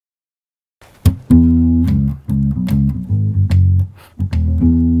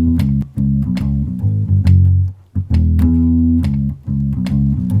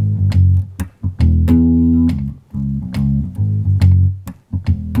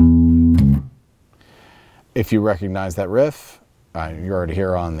if you recognize that riff, you're already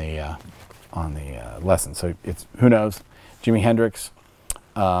here on the lesson. So it's, who knows, Jimi Hendrix.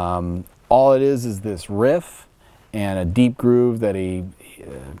 All it is this riff and a deep groove that he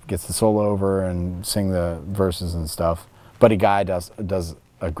gets the solo over and sing the verses and stuff. Buddy Guy does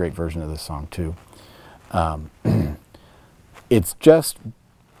a great version of this song too. It's just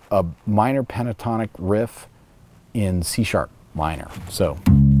a minor pentatonic riff in C sharp minor. So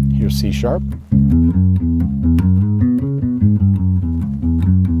here's C sharp.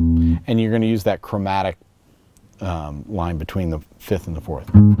 And you're going to use that chromatic line between the 5th and the 4th.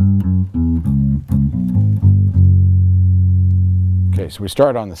 Okay, so we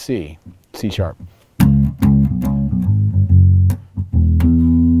start on the C sharp.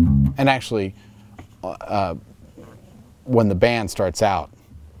 And actually, when the band starts out,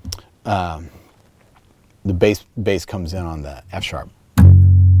 the bass comes in on the F sharp.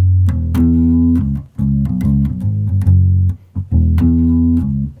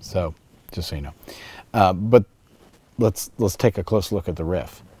 So, just so you know. But let's take a close look at the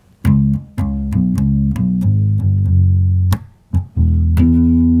riff.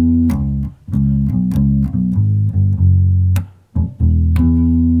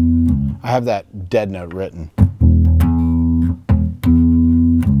 I have that dead note written.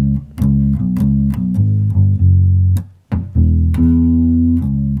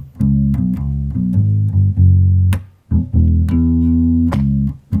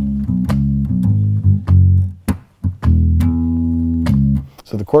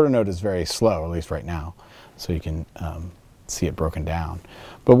 So the quarter note is very slow, at least right now, so you can see it broken down.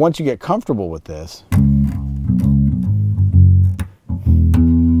 But once you get comfortable with this,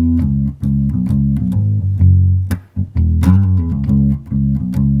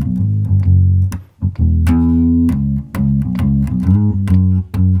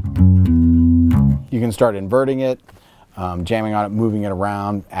 you can start inverting it, jamming on it, moving it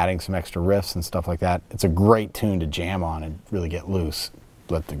around, adding some extra riffs and stuff like that. It's a great tune to jam on and really get loose.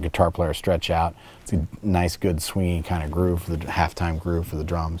 Let the guitar player stretch out. It's a nice, good, swingy kind of groove, for the halftime groove for the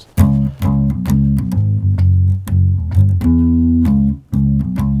drums.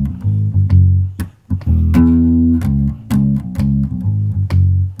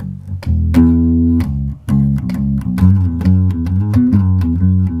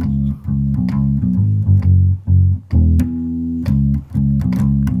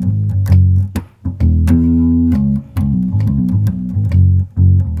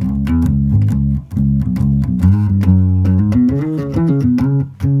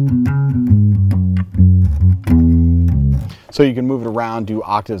 So you can move it around, do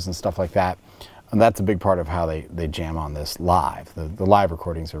octaves and stuff like that. And that's a big part of how they jam on this live. The live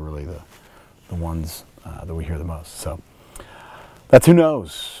recordings are really the ones that we hear the most. So that's Who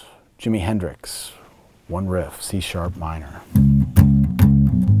Knows, Jimi Hendrix, one riff, C sharp minor.